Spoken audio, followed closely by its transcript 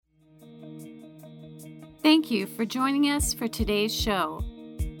Thank you for joining us for today's show.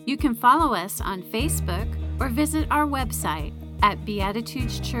 You can follow us on Facebook or visit our website at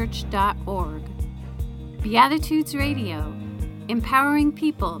beatitudeschurch.org. Beatitudes Radio, empowering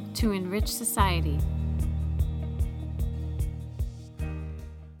people to enrich society.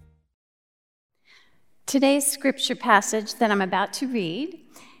 Today's scripture passage that I'm about to read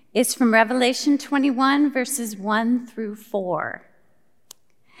is from Revelation 21, verses 1 through 4.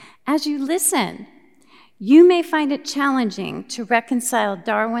 As you listen, you may find it challenging to reconcile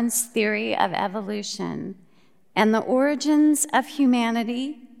Darwin's theory of evolution and the origins of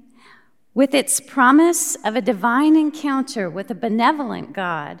humanity with its promise of a divine encounter with a benevolent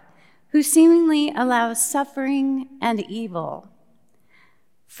God who seemingly allows suffering and evil.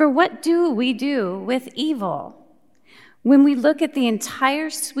 For what do we do with evil when we look at the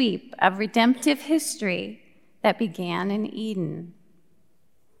entire sweep of redemptive history that began in Eden?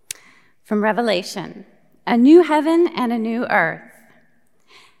 From Revelation, a new heaven and a new earth.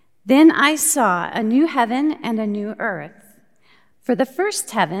 Then I saw a new heaven and a new earth, for the first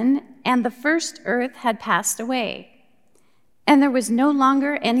heaven and the first earth had passed away, and there was no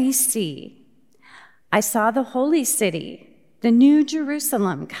longer any sea. I saw the holy city, the new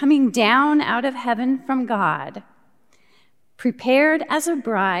Jerusalem, coming down out of heaven from God, prepared as a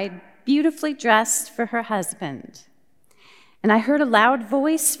bride, beautifully dressed for her husband. And I heard a loud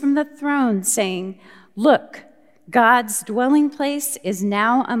voice from the throne saying, "Look, God's dwelling place is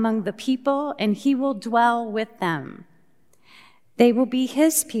now among the people, and he will dwell with them. They will be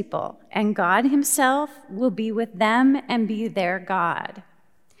his people, and God himself will be with them and be their God.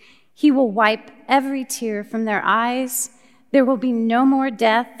 He will wipe every tear from their eyes. There will be no more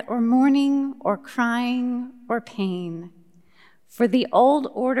death or mourning or crying or pain, for the old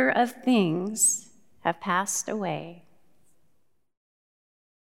order of things have passed away."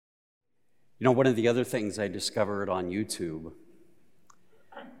 You know, one of the other things I discovered on YouTube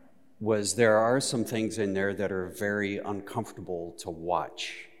was there are some things in there that are very uncomfortable to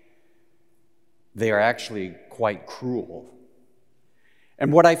watch. They are actually quite cruel.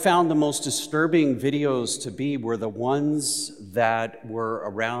 And what I found the most disturbing videos to be were the ones that were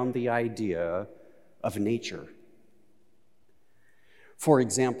around the idea of nature. For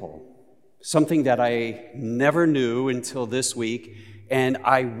example, something that I never knew until this week, and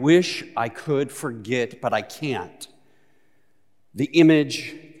I wish I could forget, but I can't. The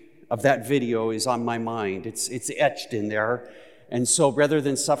image of that video is on my mind. It's etched in there. And so rather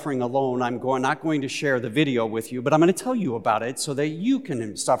than suffering alone, I'm not going to share the video with you, but I'm going to tell you about it so that you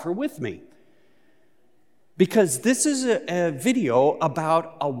can suffer with me. Because this is a video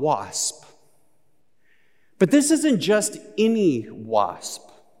about a wasp. But this isn't just any wasp.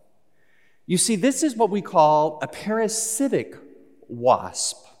 You see, this is what we call a parasitic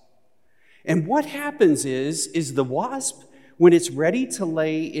wasp. And what happens is the wasp, when it's ready to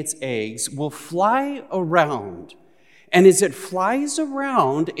lay its eggs, will fly around. And as it flies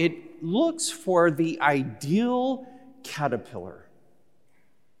around, it looks for the ideal caterpillar.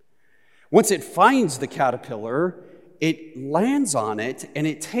 Once it finds the caterpillar, it lands on it, and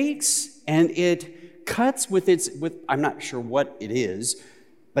it takes and it cuts with I'm not sure what it is,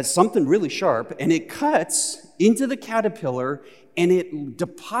 but something really sharp, and it cuts into the caterpillar, and it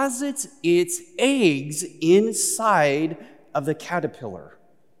deposits its eggs inside of the caterpillar.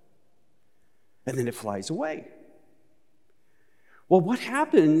 And then it flies away. Well, what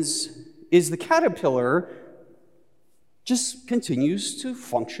happens is the caterpillar just continues to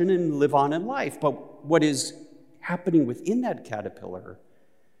function and live on in life. But what is happening within that caterpillar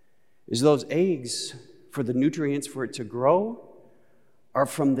is those eggs, for the nutrients for it to grow, are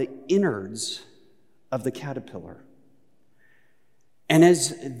from the innards of the caterpillar. And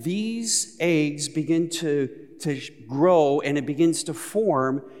as these eggs begin to grow and it begins to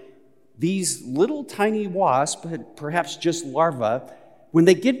form, these little tiny wasps, perhaps just larvae, when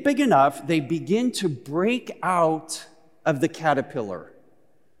they get big enough, they begin to break out of the caterpillar.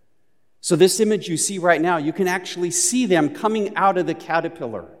 So this image you see right now, you can actually see them coming out of the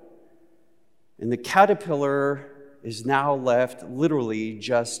caterpillar. And the caterpillar is now left literally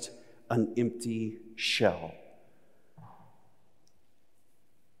just an empty shell.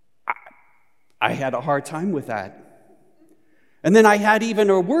 I had a hard time with that. And then I had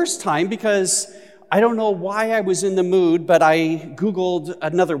even a worse time because I don't know why I was in the mood, but I Googled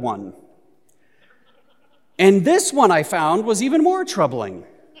another one. And this one I found was even more troubling.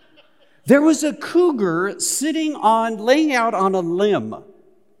 There was a cougar laying out on a limb.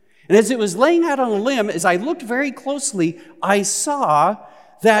 And as it was laying out on a limb, as I looked very closely, I saw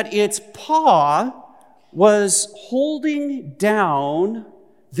that its paw was holding down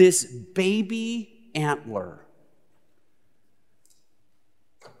this baby antler.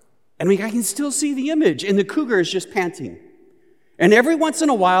 And I can still see the image, and the cougar is just panting. And every once in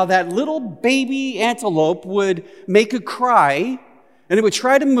a while, that little baby antelope would make a cry, and it would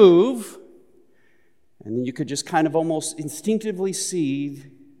try to move, and then you could just kind of almost instinctively see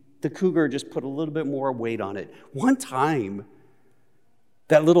the cougar just put a little bit more weight on it. One time,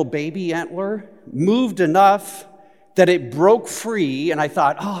 that little baby antler moved enough that it broke free, and I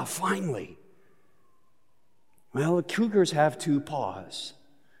thought, oh, finally. Well, the cougars have two paws.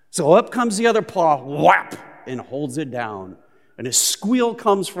 So up comes the other paw, whap, and holds it down. And a squeal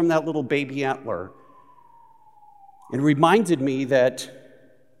comes from that little baby antler. It reminded me that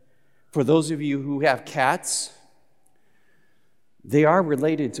for those of you who have cats, they are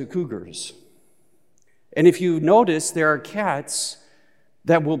related to cougars. And if you notice, there are cats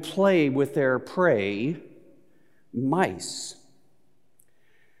that will play with their prey, mice.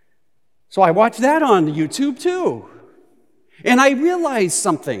 So I watched that on YouTube too. And I realized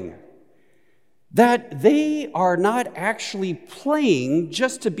something, that they are not actually playing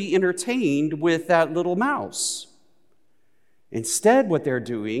just to be entertained with that little mouse. Instead, what they're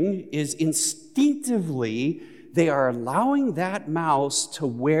doing is instinctively, they are allowing that mouse to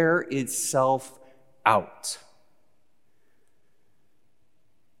wear itself out.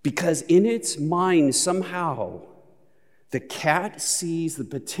 Because in its mind, somehow, the cat sees the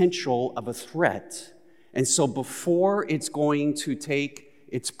potential of a threat. And so before it's going to take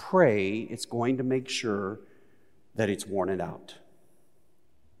its prey, it's going to make sure that it's worn it out.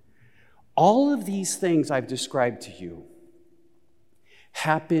 All of these things I've described to you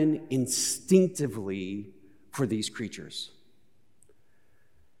happen instinctively for these creatures.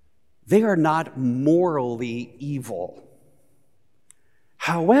 They are not morally evil.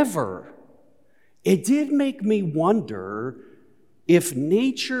 However, it did make me wonder if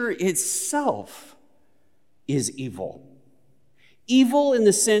nature itself is evil. Evil in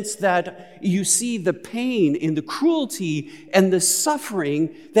the sense that you see the pain and the cruelty and the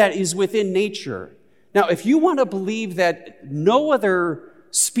suffering that is within nature. Now, if you want to believe that no other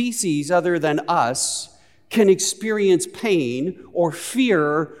species other than us can experience pain or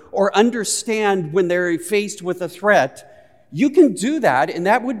fear or understand when they're faced with a threat, you can do that, and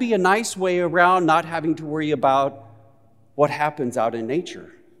that would be a nice way around not having to worry about what happens out in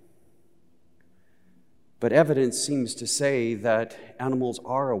nature. But evidence seems to say that animals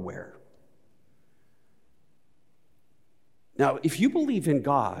are aware. Now, if you believe in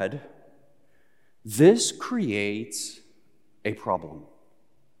God, this creates a problem.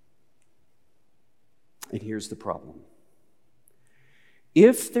 And here's the problem.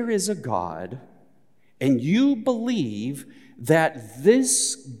 If there is a God, and you believe that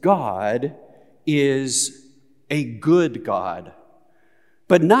this God is a good God,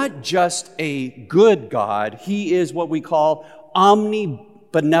 but not just a good God, he is what we call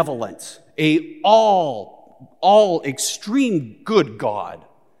omnibenevolent, a all extreme good God.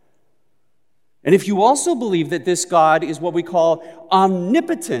 And if you also believe that this God is what we call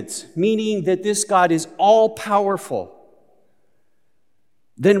omnipotent, meaning that this God is all-powerful,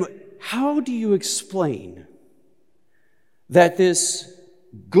 then how do you explain that this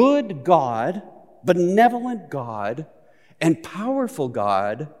good God, benevolent God, and powerful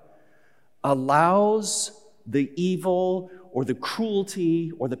God allows the evil or the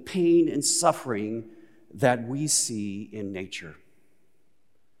cruelty or the pain and suffering that we see in nature?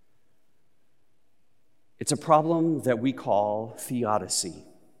 It's a problem that we call theodicy,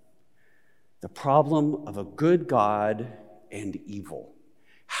 the problem of a good God and evil.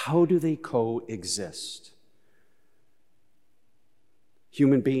 How do they coexist?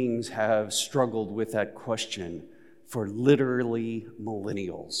 Human beings have struggled with that question for literally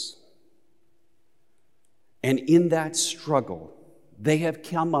millennials. And in that struggle, they have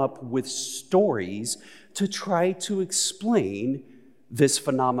come up with stories to try to explain this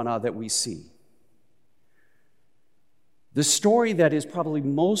phenomena that we see. The story that is probably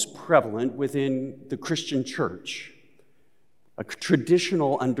most prevalent within the Christian church, a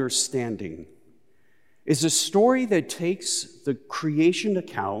traditional understanding, is a story that takes the creation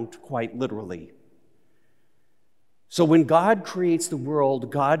account quite literally. So when God creates the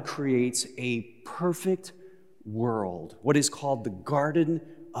world, God creates a perfect world, what is called the Garden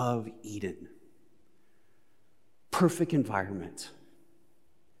of Eden. Perfect environment.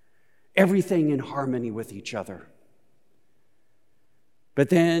 Everything in harmony with each other. But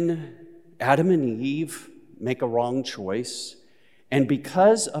then Adam and Eve make a wrong choice, and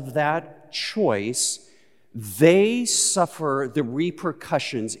because of that choice, they suffer the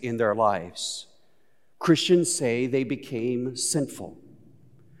repercussions in their lives. Christians say they became sinful.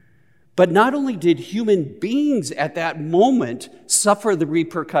 But not only did human beings at that moment suffer the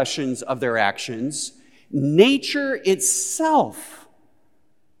repercussions of their actions, nature itself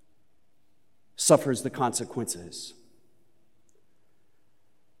suffers the consequences.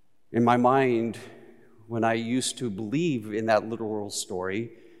 In my mind, when I used to believe in that literal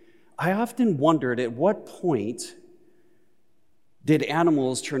story, I often wondered at what point did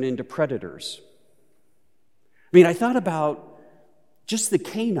animals turn into predators? I mean, I thought about just the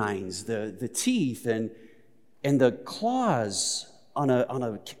canines, the teeth, and the claws on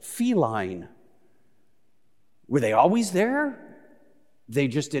a feline. Were they always there? They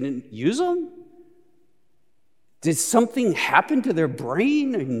just didn't use them? Did something happen to their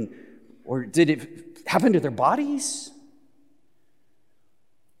brain, or did it happen to their bodies?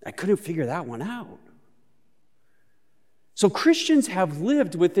 I couldn't figure that one out. So Christians have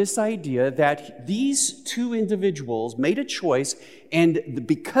lived with this idea that these two individuals made a choice, and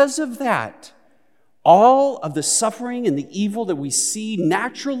because of that, all of the suffering and the evil that we see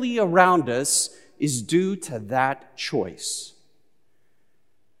naturally around us is due to that choice.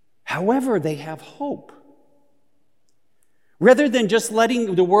 However, they have hope. Rather than just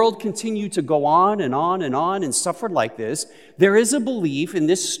letting the world continue to go on and on and on and suffer like this, there is a belief in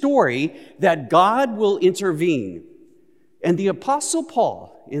this story that God will intervene. And the Apostle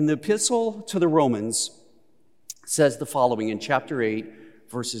Paul, in the Epistle to the Romans, says the following in chapter 8,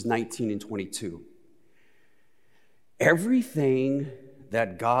 verses 19 and 22. Everything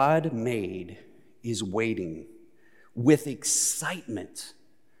that God made is waiting with excitement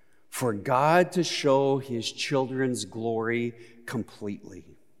for God to show his children's glory completely.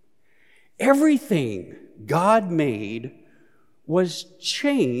 Everything God made was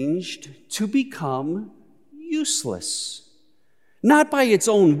changed to become useless. Not by its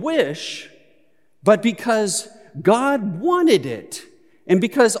own wish, but because God wanted it. And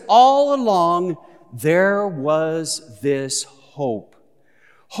because all along there was this hope.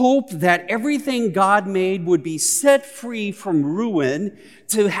 Hope that everything God made would be set free from ruin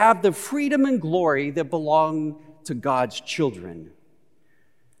to have the freedom and glory that belong to God's children.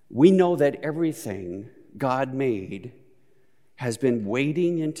 We know that everything God made has been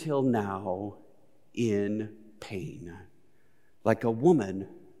waiting until now in pain, like a woman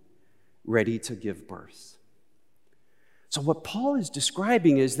ready to give birth. So what Paul is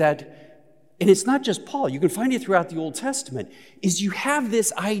describing is that, and it's not just Paul, you can find it throughout the Old Testament, is you have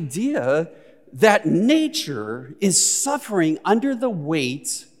this idea that nature is suffering under the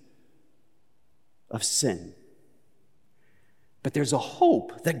weight of sin. But there's a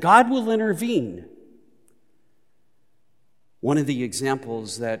hope that God will intervene. One of the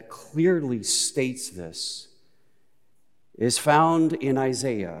examples that clearly states this is found in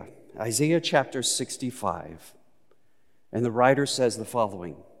Isaiah chapter 65. And the writer says the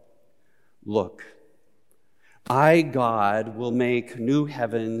following, "Look, I, God, will make new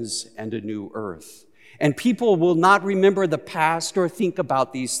heavens and a new earth, and people will not remember the past or think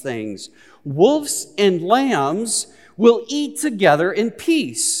about these things. Wolves and lambs will eat together in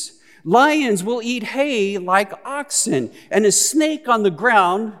peace. Lions will eat hay like oxen, and a snake on the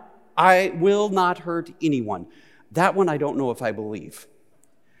ground I will not hurt anyone." That one I don't know if I believe.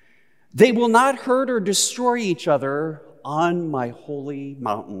 "They will not hurt or destroy each other on my holy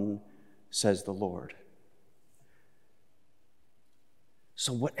mountain, says the Lord."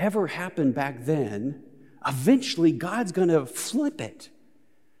 So whatever happened back then, eventually God's going to flip it.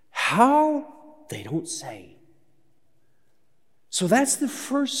 How? They don't say. So that's the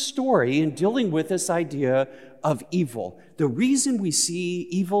first story in dealing with this idea of evil. The reason we see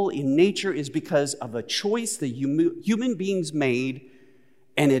evil in nature is because of a choice that human beings made,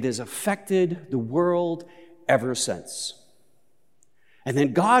 and it has affected the world ever since. And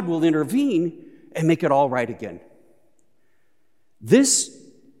then God will intervene and make it all right again. This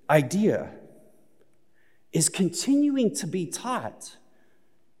idea is continuing to be taught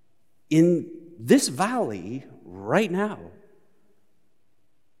in this valley right now.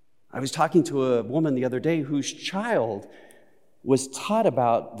 I was talking to a woman the other day whose child was taught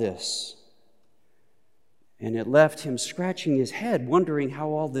about this, and it left him scratching his head, wondering how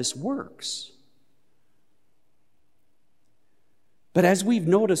all this works. But as we've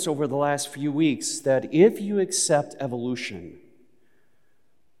noticed over the last few weeks, that if you accept evolution,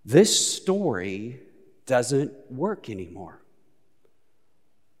 this story doesn't work anymore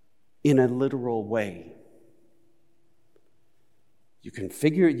in a literal way. You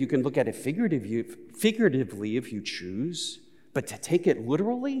can look at it figuratively if you choose, but to take it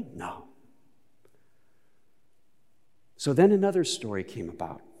literally, no. So then another story came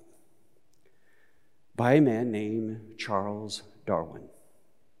about by a man named Charles Darwin.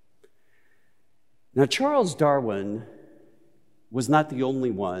 Now, Charles Darwin was not the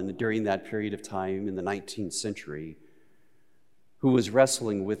only one during that period of time in the 19th century who was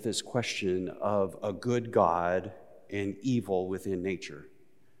wrestling with this question of a good God and evil within nature.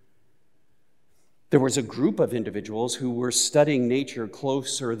 There was a group of individuals who were studying nature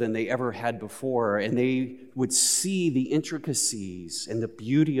closer than they ever had before, and they would see the intricacies and the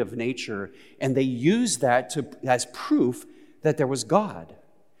beauty of nature, and they used that as proof that there was God.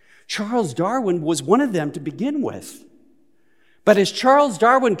 Charles Darwin was one of them to begin with. But as Charles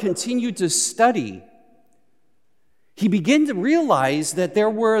Darwin continued to study, he began to realize that there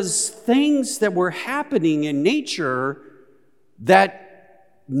was things that were happening in nature that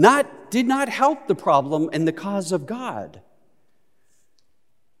did not help the problem and the cause of God.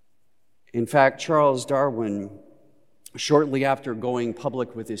 In fact, Charles Darwin, shortly after going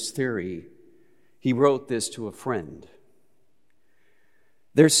public with his theory, he wrote this to a friend.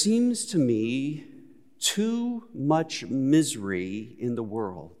 "There seems to me too much misery in the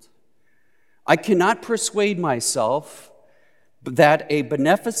world. I cannot persuade myself that a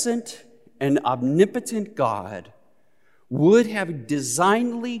beneficent and omnipotent God would have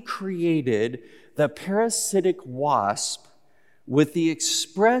designedly created the parasitic wasp with the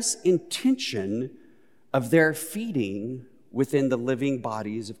express intention of their feeding within the living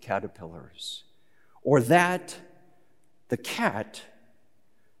bodies of caterpillars, or that the cat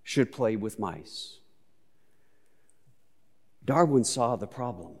should play with mice." Darwin saw the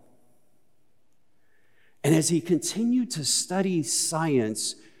problem. And as he continued to study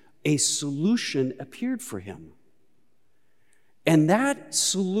science, a solution appeared for him. And that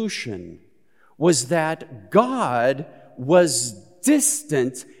solution was that God was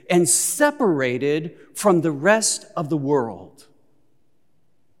distant and separated from the rest of the world.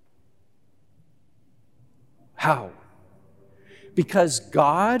 How? Because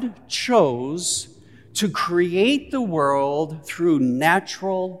God chose to create the world through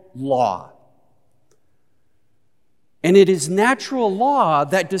natural law. And it is natural law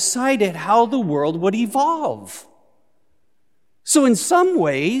that decided how the world would evolve. So in some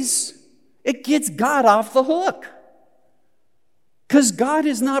ways, it gets God off the hook. Because God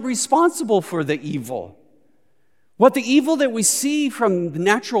is not responsible for the evil. What the evil that we see from the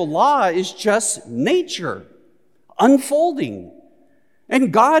natural law is just nature unfolding.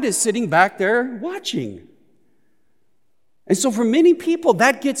 And God is sitting back there watching. And so for many people,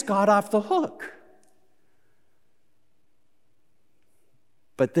 that gets God off the hook.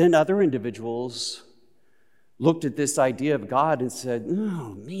 But then other individuals looked at this idea of God and said,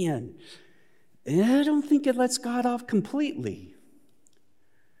 "Oh, man, I don't think it lets God off completely."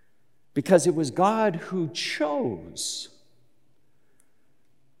 Because it was God who chose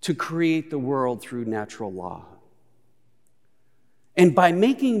to create the world through natural law. And by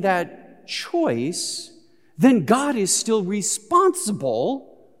making that choice, then God is still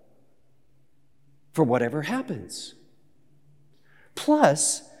responsible for whatever happens.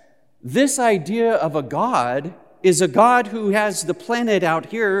 Plus, this idea of a God is a God who has the planet out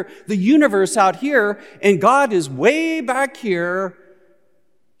here, the universe out here, and God is way back here,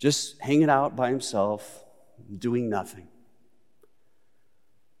 just hanging out by himself, doing nothing.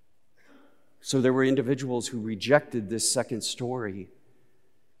 So there were individuals who rejected this second story,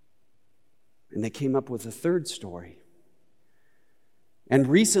 and they came up with a third story. And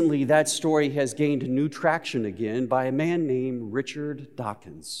recently, that story has gained new traction again by a man named Richard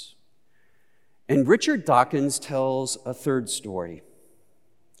Dawkins. And Richard Dawkins tells a third story,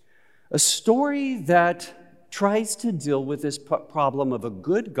 a story that tries to deal with this problem of a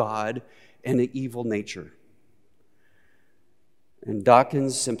good God and an evil nature. And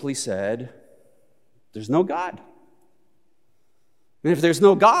Dawkins simply said, there's no God. And if there's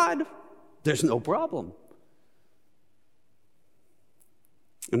no God, there's no problem.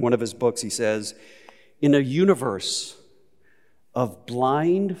 In one of his books, he says, in a universe of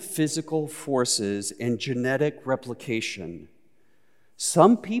blind physical forces and genetic replication,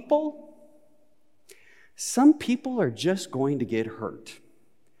 some people are just going to get hurt.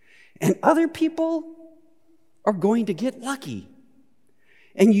 And other people are going to get lucky.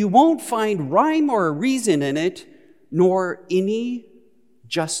 And you won't find rhyme or reason in it, nor any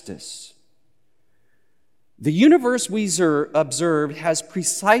justice. The universe we observe has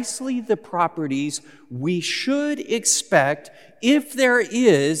precisely the properties we should expect if there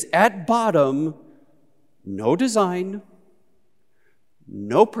is, at bottom, no design,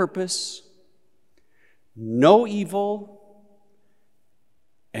 no purpose, no evil,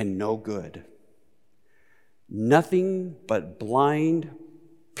 and no good. Nothing but blind,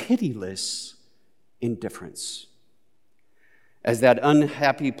 pitiless indifference. As that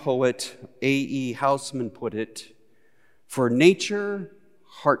unhappy poet A.E. Housman put it, for nature,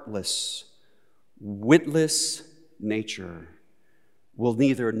 heartless, witless nature will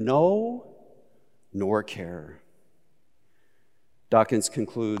neither know nor care. Dawkins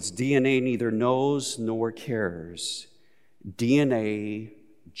concludes, DNA neither knows nor cares. DNA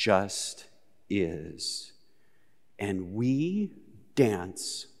just is. And we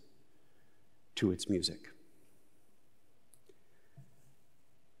dance to its music.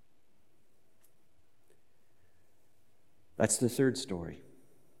 That's the third story.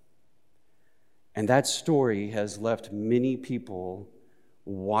 And that story has left many people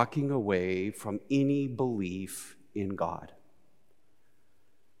walking away from any belief in God.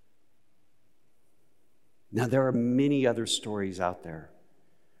 Now, there are many other stories out there.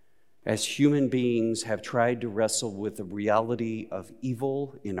 As human beings have tried to wrestle with the reality of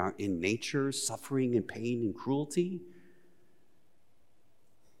evil in nature, suffering and pain and cruelty,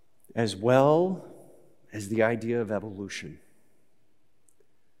 as well as the idea of evolution.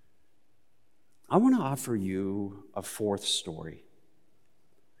 I want to offer you a fourth story.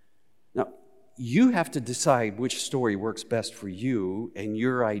 Now, you have to decide which story works best for you and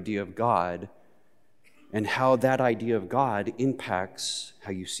your idea of God, and how that idea of God impacts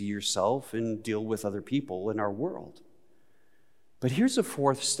how you see yourself and deal with other people in our world. But here's a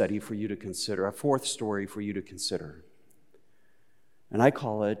fourth study for you to consider, a fourth story for you to consider. And I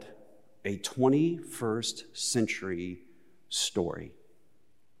call it a 21st century story.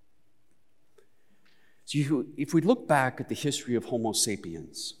 So if we look back at the history of Homo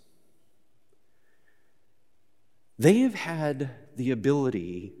sapiens, they have had the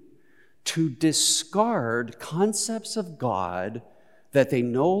ability to discard concepts of God that they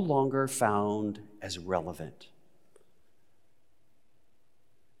no longer found as relevant.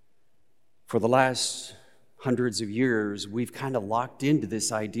 For the last hundreds of years, we've kind of locked into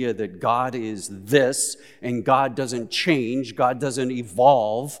this idea that God is this, and God doesn't change, God doesn't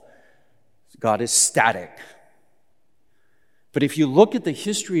evolve, God is static. But if you look at the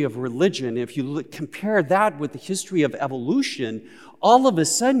history of religion, if you compare that with the history of evolution, all of a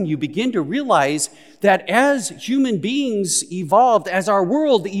sudden you begin to realize that as human beings evolved, as our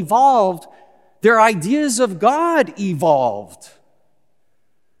world evolved, their ideas of God evolved.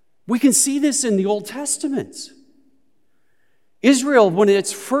 We can see this in the Old Testament. Israel, when it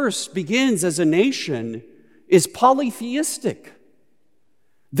first begins as a nation, is polytheistic.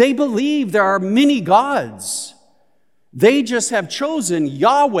 They believe there are many gods. They just have chosen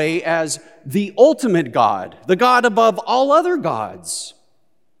Yahweh as the ultimate God, the God above all other gods.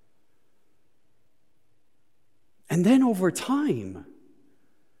 And then over time,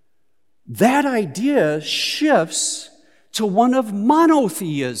 that idea shifts to one of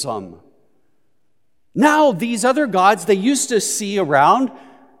monotheism. Now, these other gods they used to see around,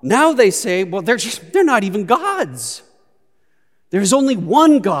 now they say, well, they're not even gods. There's only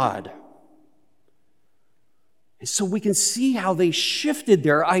one God. And so we can see how they shifted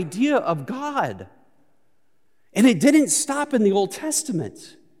their idea of God. And it didn't stop in the Old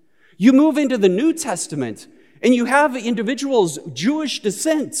Testament. You move into the New Testament, and you have individuals, Jewish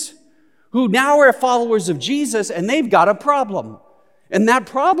descent, who now are followers of Jesus, and they've got a problem. And that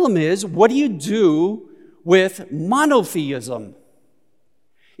problem is, what do you do with monotheism?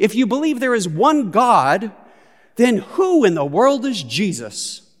 If you believe there is one God, then who in the world is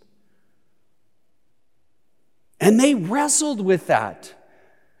Jesus? And they wrestled with that.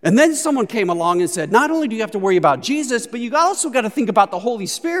 And then someone came along and said, not only do you have to worry about Jesus, but you also got to think about the Holy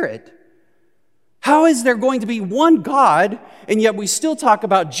Spirit. How is there going to be one God, and yet we still talk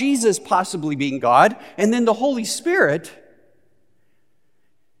about Jesus possibly being God, and then the Holy Spirit?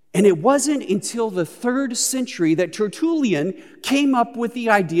 And it wasn't until the 3rd century that Tertullian came up with the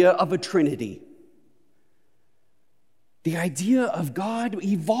idea of a Trinity. The idea of God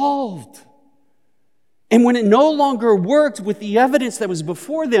evolved. And when it no longer worked with the evidence that was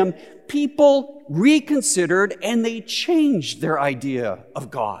before them, people reconsidered and they changed their idea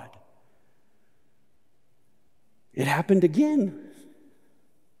of God. It happened again.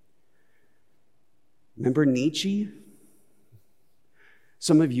 Remember Nietzsche?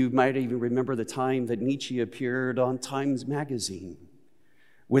 Some of you might even remember the time that Nietzsche appeared on Times Magazine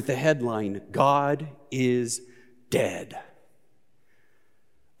with the headline, God is Dead.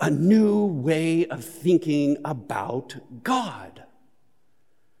 A new way of thinking about God.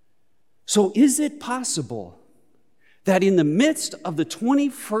 So is it possible that in the midst of the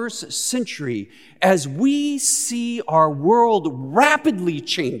 21st century, as we see our world rapidly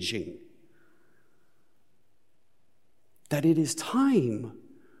changing, that it is time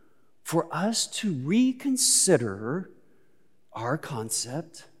for us to reconsider our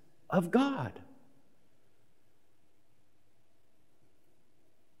concept of God.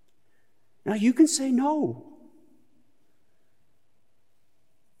 Now, you can say no,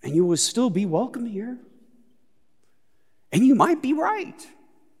 and you will still be welcome here. And you might be right,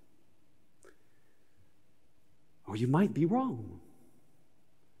 or you might be wrong.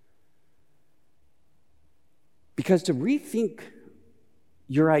 Because to rethink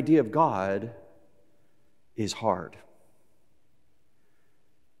your idea of God is hard.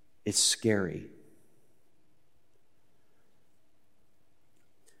 It's scary.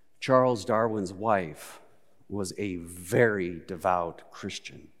 Charles Darwin's wife was a very devout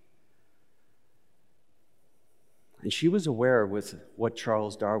Christian. And she was aware with what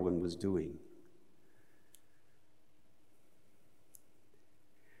Charles Darwin was doing.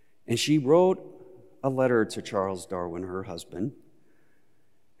 And she wrote a letter to Charles Darwin, her husband.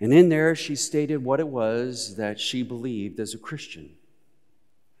 And in there, she stated what it was that she believed as a Christian.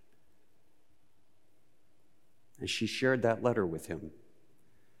 And she shared that letter with him.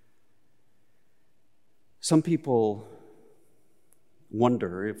 Some people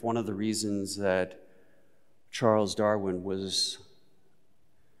wonder if one of the reasons that Charles Darwin was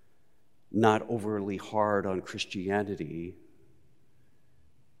not overly hard on Christianity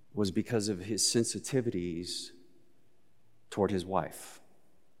was because of his sensitivities toward his wife,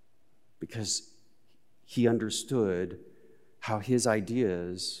 because he understood how his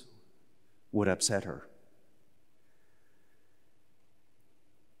ideas would upset her.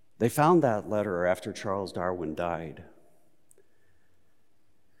 They found that letter after Charles Darwin died.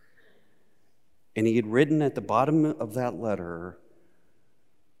 And he had written at the bottom of that letter,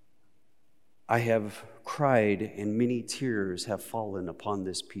 "I have cried and many tears have fallen upon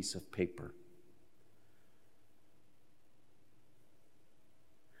this piece of paper."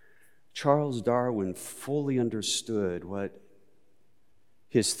 Charles Darwin fully understood what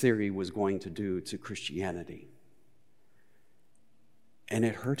his theory was going to do to Christianity. And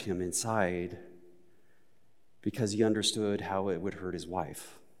it hurt him inside because he understood how it would hurt his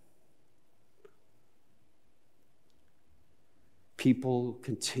wife. People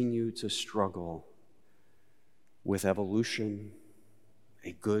continue to struggle with evolution,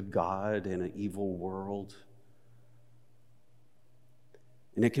 a good God and an evil world.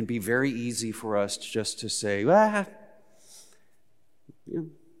 And it can be very easy for us just to say,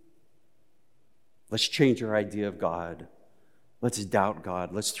 let's change our idea of God. Let's doubt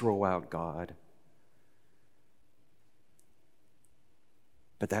God. Let's throw out God.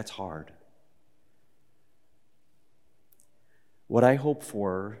 But that's hard. What I hope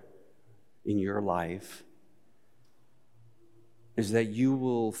for in your life is that you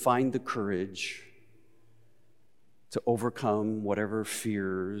will find the courage to overcome whatever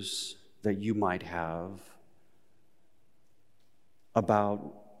fears that you might have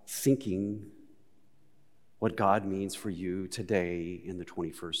about thinking what God means for you today in the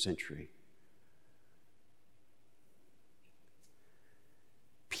 21st century.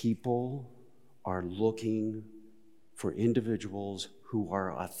 People are looking for individuals who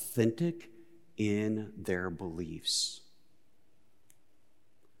are authentic in their beliefs,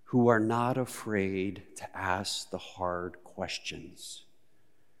 who are not afraid to ask the hard questions,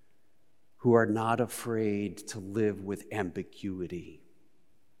 who are not afraid to live with ambiguity.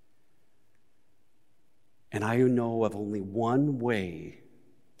 And I know of only one way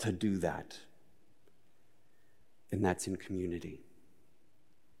to do that, and that's in community.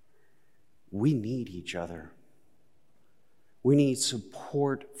 We need each other. We need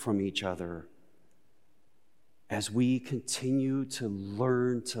support from each other as we continue to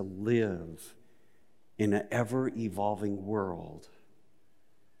learn to live in an ever-evolving world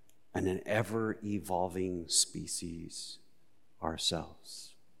and an ever-evolving species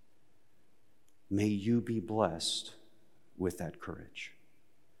ourselves. May you be blessed with that courage.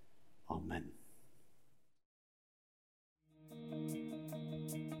 Amen.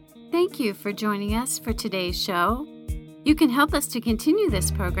 Thank you for joining us for today's show. You can help us to continue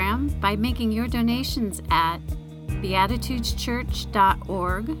this program by making your donations at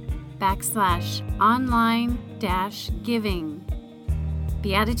beatitudeschurch.org/online-giving.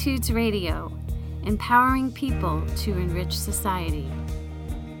 Beatitudes Radio, empowering people to enrich society.